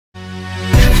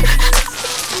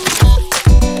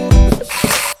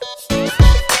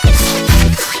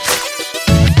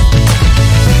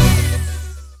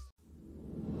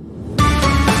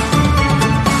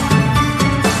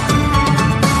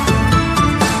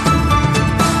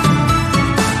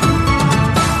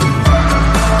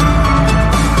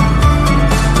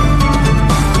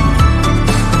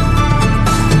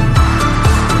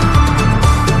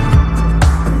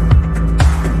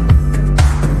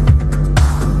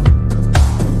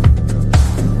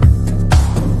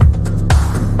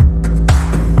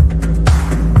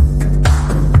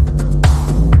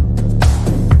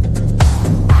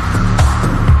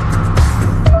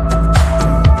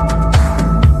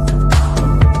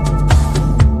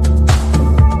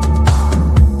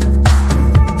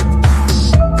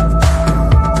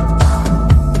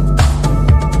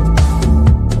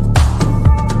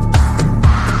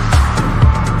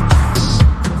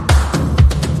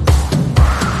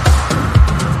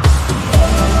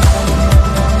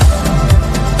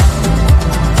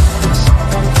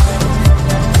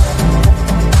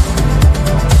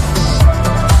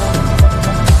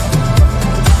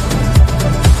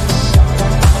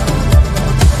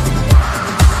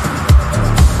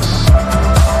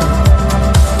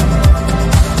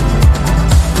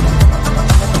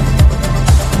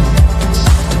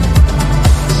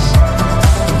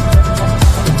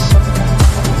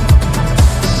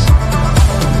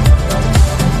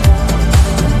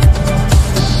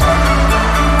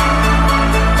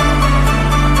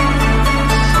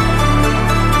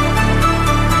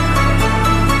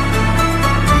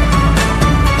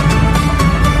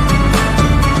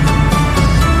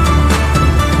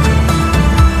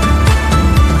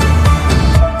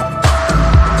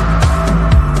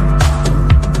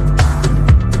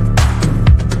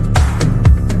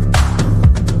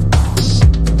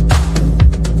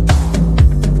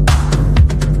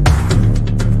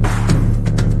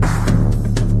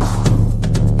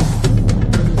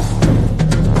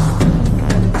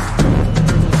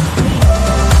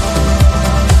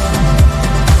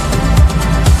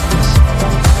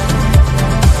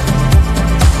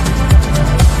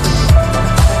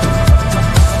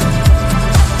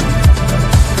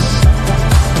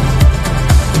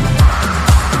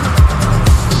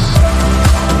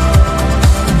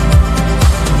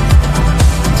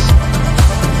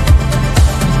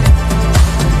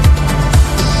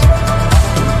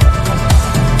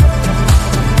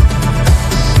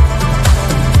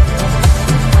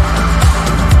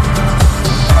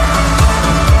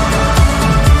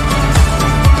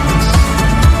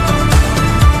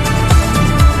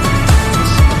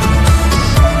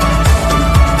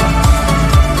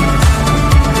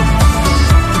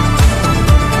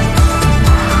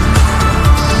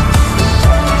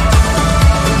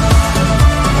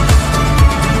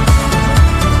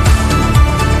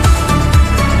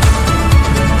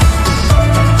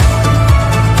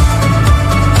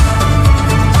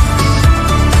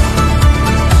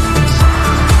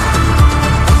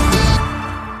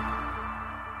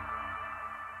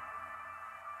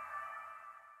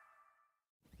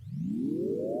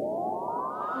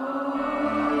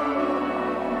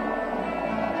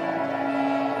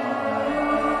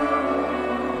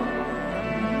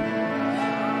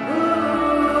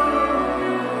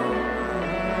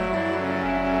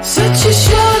Such a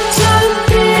short time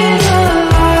being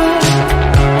alive,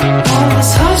 all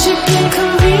this hardship and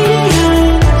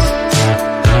inconvenience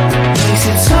makes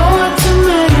it so hard to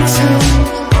maintain.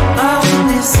 I will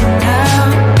listen now,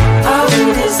 I will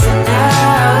listen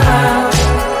now.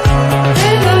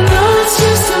 And I know it's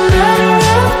just a matter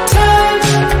of time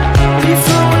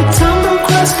before we tumble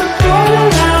across the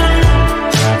borderline.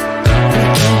 We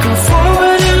can't go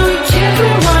forward and we can't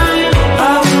rewind.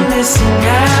 I will listen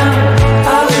now,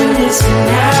 I will listen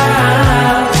now.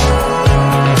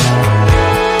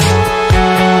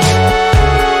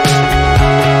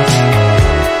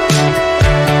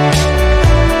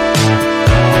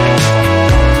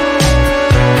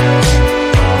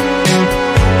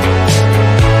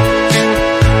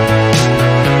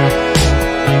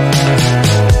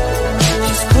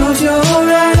 Just close your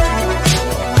eyes.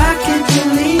 I can't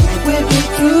believe we've been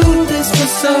through this for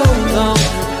so long.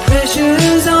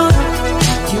 Pressure's on,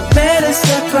 you better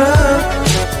step up.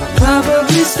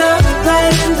 Probably stop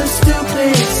playing the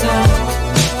stupid song.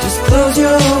 Just close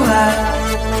your eyes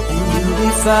and you'll be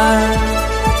fine.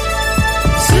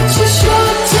 Such a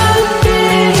short time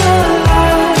being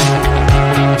alive,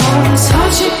 all this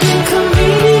hardship and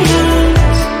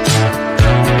inconvenience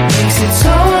makes it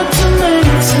so hard to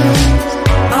maintain.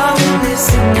 I will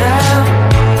listen now,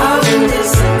 I will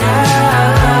listen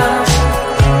now.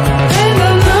 And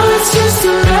I know it's just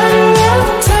a matter of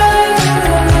time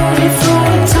before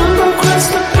we tumble across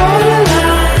the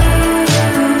borderline.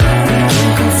 We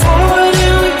can't go forward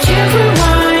and we can't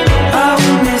rewind. I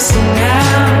will listen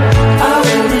now, I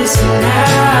will listen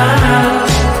now.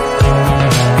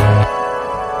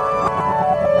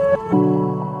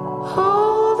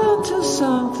 Hold on to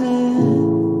something,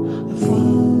 if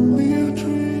only a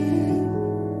dream.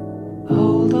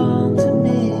 Hold on to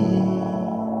me.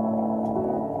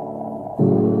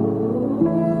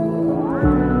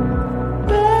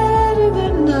 Better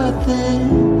than nothing,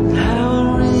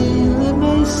 how it really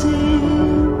may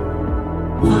seem.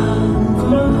 I'm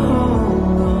gonna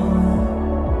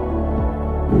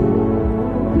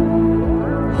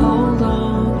hold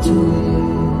on to you.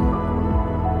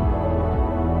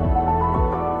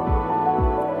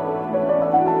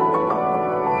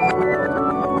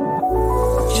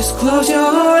 Just close your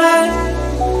eyes.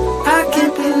 I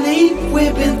can't believe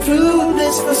we've been through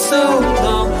this for so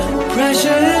long.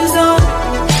 Pressure's on,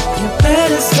 you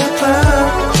better step up.